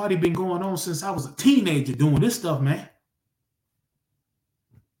 man, the party been going on since I was a teenager doing this stuff, man.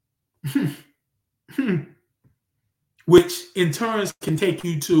 Which in turn can take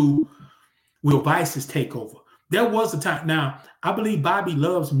you to where vices take over. There was a time. Now, I believe Bobby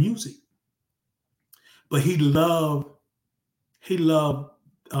loves music, but he loved getting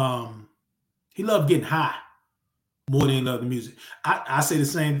high more than he loved the music. I say the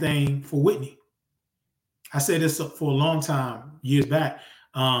same thing for Whitney. I said this for a long time, years back.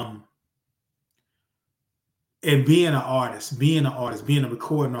 And being an artist, being a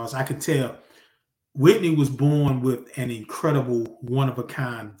recording artist, I could tell Whitney was born with an incredible,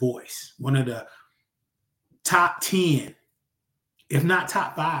 one-of-a-kind voice. One of the top 10, if not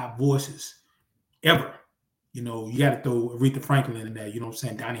top 5 voices ever. You got to throw Aretha Franklin in there. You know what I'm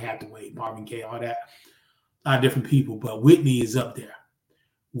saying? Donny Hathaway, Marvin Gaye, all that. A lot of different people. But Whitney is up there.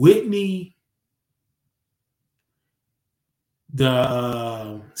 Whitney,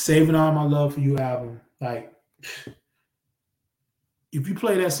 the Saving All My Love for You album, like, if you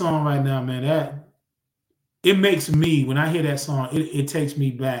play that song right now, man, it makes me, when I hear that song, it takes me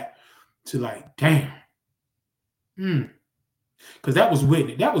back to like, damn. Because that was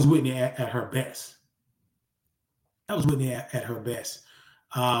Whitney. That was Whitney at her best. That was Whitney at her best.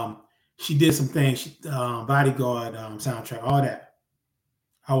 She did some things, Bodyguard soundtrack, all that.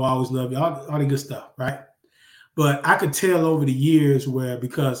 I Will Always Love You, all the good stuff, right? But I could tell over the years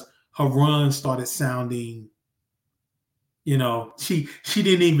because her run started sounding, she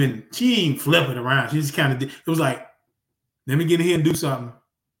didn't even flip it around. She just kind of did. It was like, let me get in here and do something.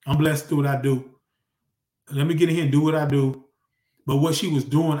 I'm blessed to do what I do. Let me get in here and do what I do. But what she was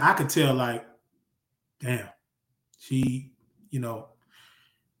doing, I could tell, like, damn, she,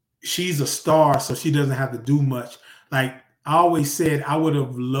 she's a star, so she doesn't have to do much. Like I always said, I would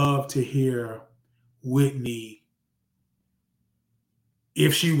have loved to hear Whitney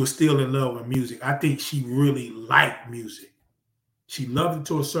if she was still in love with music. I think she really liked music. She loved it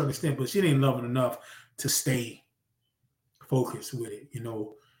to a certain extent, but she didn't love it enough to stay focused with it.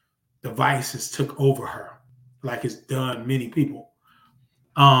 The vices took over her, like it's done many people.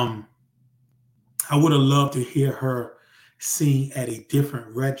 I would have loved to hear her sing at a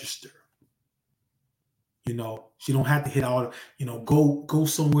different register. She don't have to hit all, go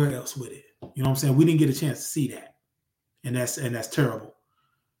somewhere else with it. You know what I'm saying? We didn't get a chance to see that. And that's terrible.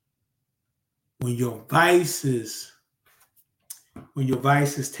 When your vices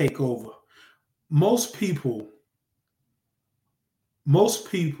take over, most people,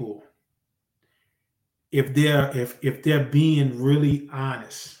 if they're being really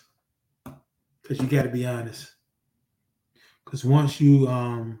honest, because you got to be honest, because once you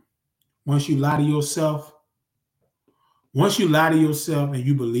lie to yourself, and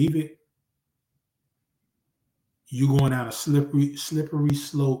you believe it, you're going down a slippery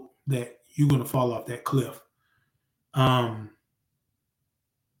slope that you're going to fall off that cliff.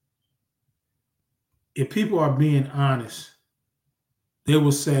 If people are being honest, they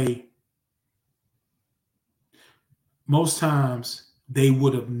will say most times they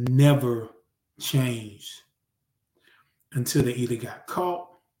would have never changed until they either got caught,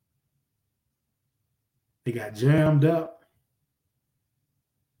 they got jammed up,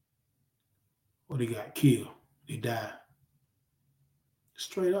 or they got killed. They died.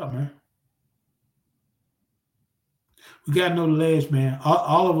 Straight up, man. We got to know the ledge, man.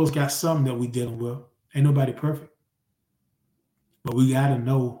 All of us got something that we dealing with. Ain't nobody perfect. But we got to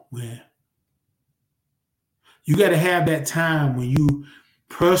know when. You got to have that time when you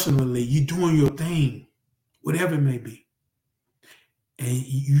personally, you doing your thing, whatever it may be. And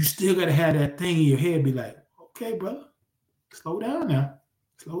you still got to have that thing in your head, be like, okay, brother, slow down now.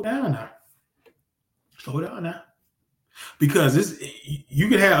 Slow down now. Slow down now. Because you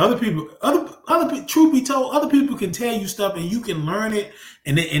can have other people, truth be told, other people can tell you stuff and you can learn it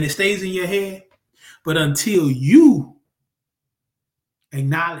and it stays in your head. But until you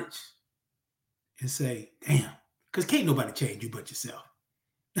acknowledge and say, damn, because can't nobody change you but yourself.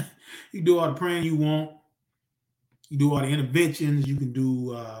 You do all the praying you want. You do all the interventions. You can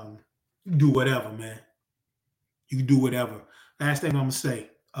do whatever, man. You can do whatever. Last thing I'm gonna say,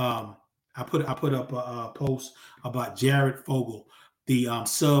 I put up a post about Jared Fogle, the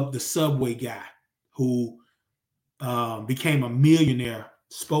Subway guy who became a millionaire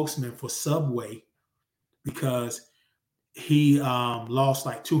spokesman for Subway because he lost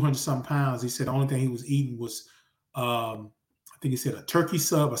like 200 some pounds. He said the only thing he was eating was I think he said a turkey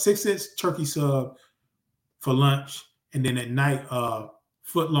sub, a 6-inch turkey sub for lunch, and then at night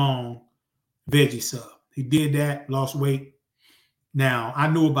foot-long veggie sub. He did that, lost weight. Now I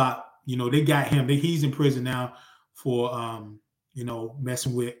knew about, they got him. He's in prison now for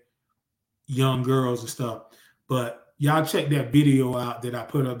messing with young girls and stuff. But y'all check that video out that I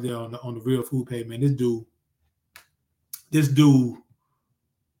put up there on the Real Food page, man. This dude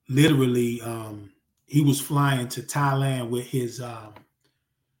literally he was flying to Thailand with his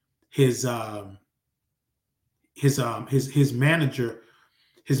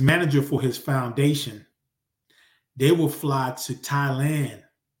manager for his foundation. They will fly to Thailand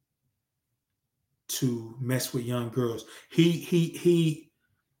to mess with young girls. He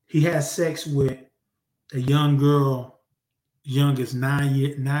has sex with a young girl, young as 9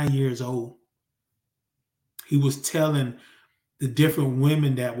 years old. He was telling the different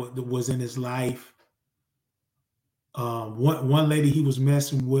women that was in his life. One lady he was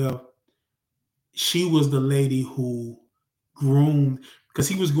messing with, she was the lady who groomed, because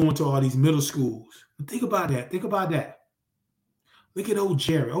he was going to all these middle schools. But think about that. Look at old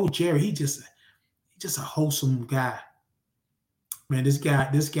Jerry. Old Jerry, he's just a wholesome guy. Man, this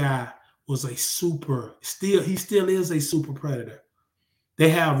guy was he still is a super predator. They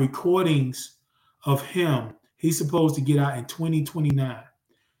have recordings of him. He's supposed to get out in 2029.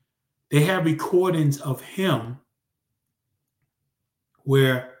 They have recordings of him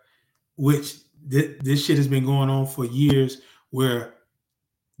which this shit has been going on for years, where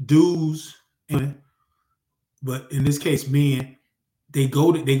dudes, but in this case men, they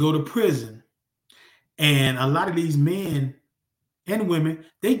go to prison, and a lot of these men and women,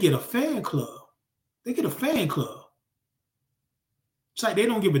 they get a fan club. It's like they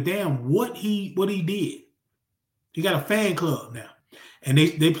don't give a damn what he did. He got a fan club now, and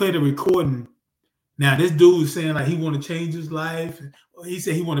they play the recording. Now this dude is saying like he want to change his life. He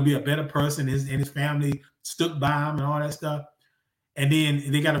said he want to be a better person. His family stuck by him and all that stuff. And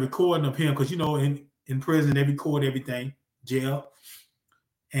then they got a recording of him because in prison they record everything, jail.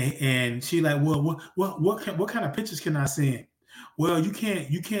 And she like, well, what kind of pictures can I send? Well, you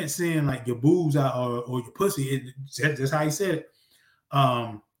can't send like your boobs out or your pussy. That's how he said it.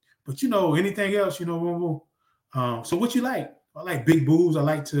 But anything else, so what you like? I like big boobs. I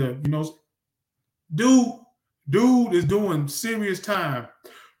like to, dude is doing serious time,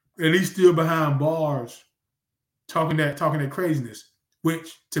 and he's still behind bars talking that craziness,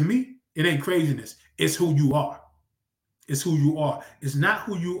 which to me, it ain't craziness. It's who you are. It's who you are. It's not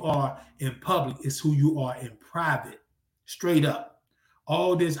who you are in public. It's who you are in private. Straight up.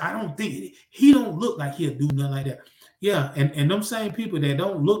 All this, I don't think he don't look like he'll do nothing like that. Yeah, and them same people that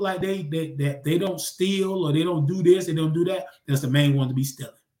don't look like they don't steal or they don't do this, they don't do that, that's the main one to be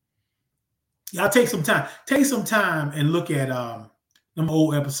stealing. Y'all take some time and look at them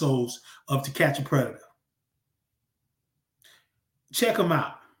old episodes of To Catch a Predator. Check them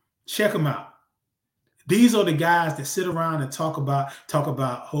out. These are the guys that sit around and talk about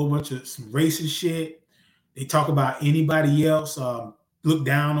a whole bunch of some racist shit. They talk about anybody else, look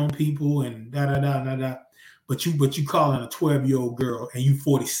down on people and da da da da da. But you calling a 12-year-old girl and you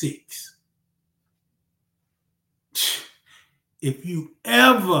 46. If you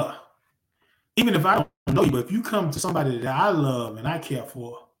ever, even if I don't know you, but if you come to somebody that I love and I care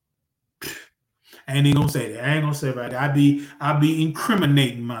for, I ain't even gonna say that. I ain't gonna say right there. I be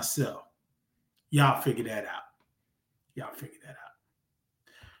incriminating myself. Y'all figure that out.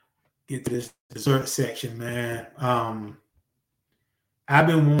 Get to this dessert section, man. I've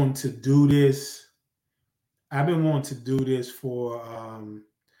been wanting to do this. I've been wanting to do this for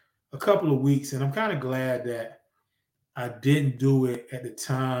a couple of weeks, and I'm kind of glad that I didn't do it at the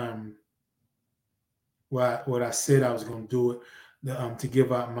time what I said I was going to do it to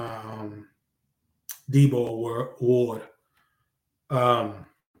give out my D.E.B.O award.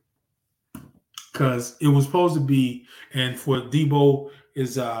 Because it was supposed to be, and for D.E.B.O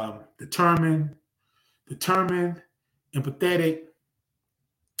is determined, empathetic,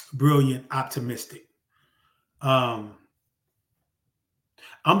 brilliant, optimistic. I'm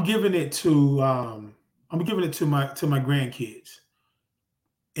giving it to my grandkids,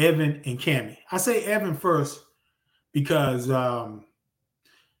 Evan and Cami. I say Evan first because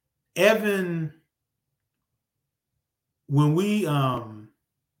Evan, when we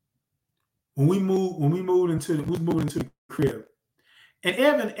moved into the crib, and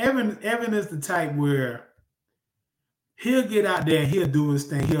Evan is the type where he'll get out there and he'll do his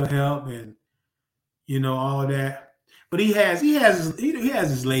thing, he'll help and all that. But he has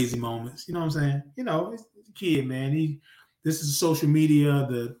his lazy moments, you know what I'm saying? He's a kid, man. This is social media,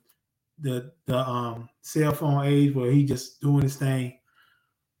 the cell phone age where he just doing his thing.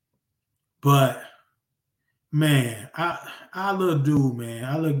 But man, I little dude, man,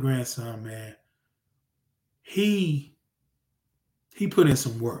 our little grandson, man, he put in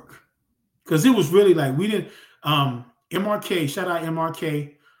some work. Because it was really like we didn't MRK, shout out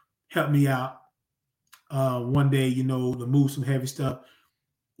MRK, helped me out. One day, to move some heavy stuff.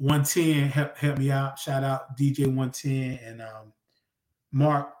 110 helped me out. Shout out DJ 110 and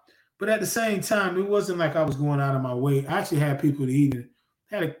Mark. But at the same time, it wasn't like I was going out of my way. I actually had people to even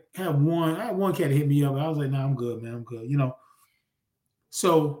I had one cat hit me up. I was like, nah, I'm good, man. I'm good.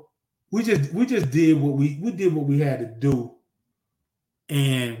 So we just did what we had to do,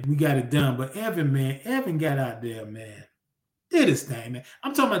 and we got it done. But Evan got out there, man. Did his thing, man.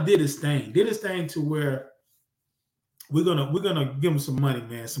 I'm talking about did his thing to where we're gonna give him some money,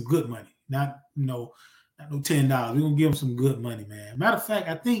 man, some good money, not no $10. We're gonna give him some good money, man. Matter of fact,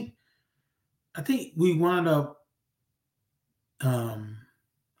 I think we wound up.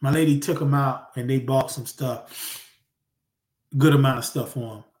 My lady took him out and they bought some stuff, good amount of stuff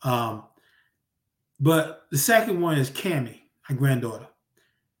for him. But the second one is Cami, my granddaughter,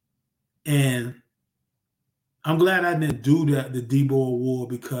 and I'm glad I didn't do the D.E.B.O award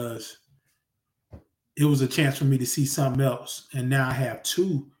because it was a chance for me to see something else. And now I have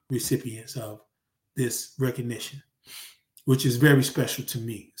 2 recipients of this recognition, which is very special to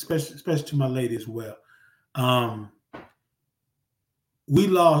me, especially to my lady as well. We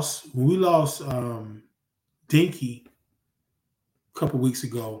lost Dinky a couple weeks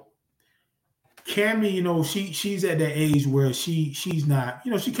ago. Cami, she's at that age where she's not,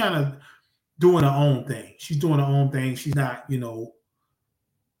 she kind of doing her own thing. She's doing her own thing. She's not,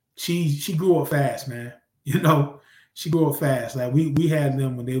 she grew up fast, man. She grew up fast. Like we had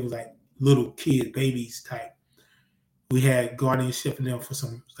them when they was like little kids, babies type. We had guardianship for them for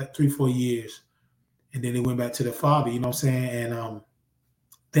some like 3-4 years. And then they went back to their father, you know what I'm saying? And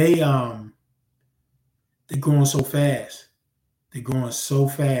they're growing so fast. They're growing so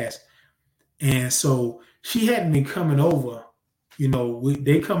fast. And so she hadn't been coming over.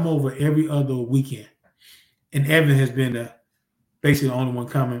 They come over every other weekend. And Evan has been basically the only one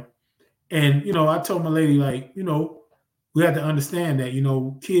coming. And, I told my lady, like, we have to understand that,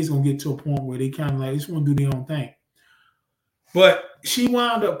 kids going to get to a point where they kind of like, just want to do their own thing. But she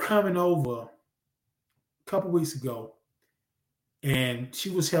wound up coming over a couple weeks ago. And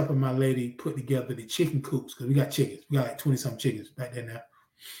she was helping my lady put together the chicken coops because we got chickens. We got like 20-something chickens back there now.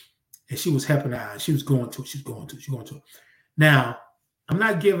 And she was helping out. She was going to it. Now, I'm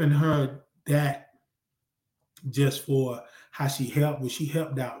not giving her that just for how she helped, but she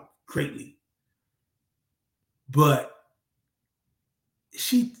helped out greatly. But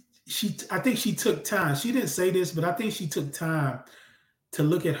I think she took time. She didn't say this, but I think she took time to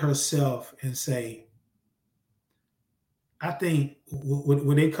look at herself and say, I think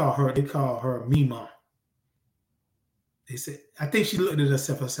what they call her Mima. They said, I think she looked at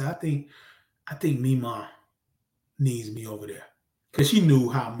herself and said, I think Mima needs me over there. Because she knew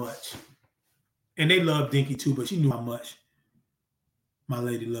how much. And they love Dinky too, but she knew how much my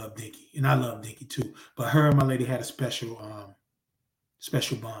lady loved Dinky. And I love Dinky too. But her and my lady had a special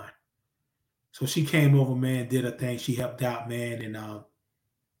bond. So she came over, man, did her thing. She helped out, man. And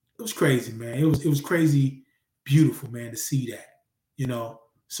it was crazy, man. It was crazy beautiful, man, to see that,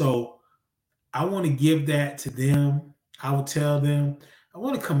 So I want to give that to them. I would tell them, I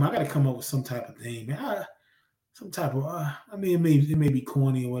got to come up with some type of thing, man. It may be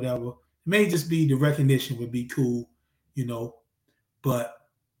corny or whatever. It may just be the recognition would be cool, but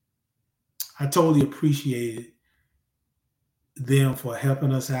I totally appreciated them for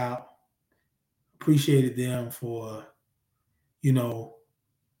helping us out. Appreciated them for,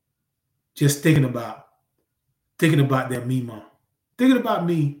 just thinking about their me mom. Thinking about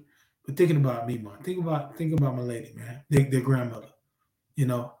me, but thinking about me mom. Think about my lady, man. Their grandmother.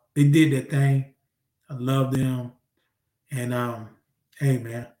 They did their thing. I love them. And hey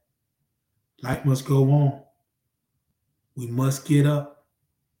man, life must go on. We must get up.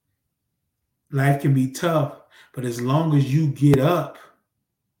 Life can be tough, but as long as you get up,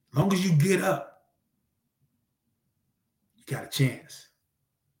 you got a chance.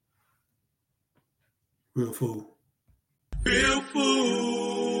 Real food. Real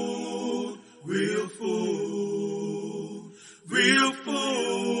food.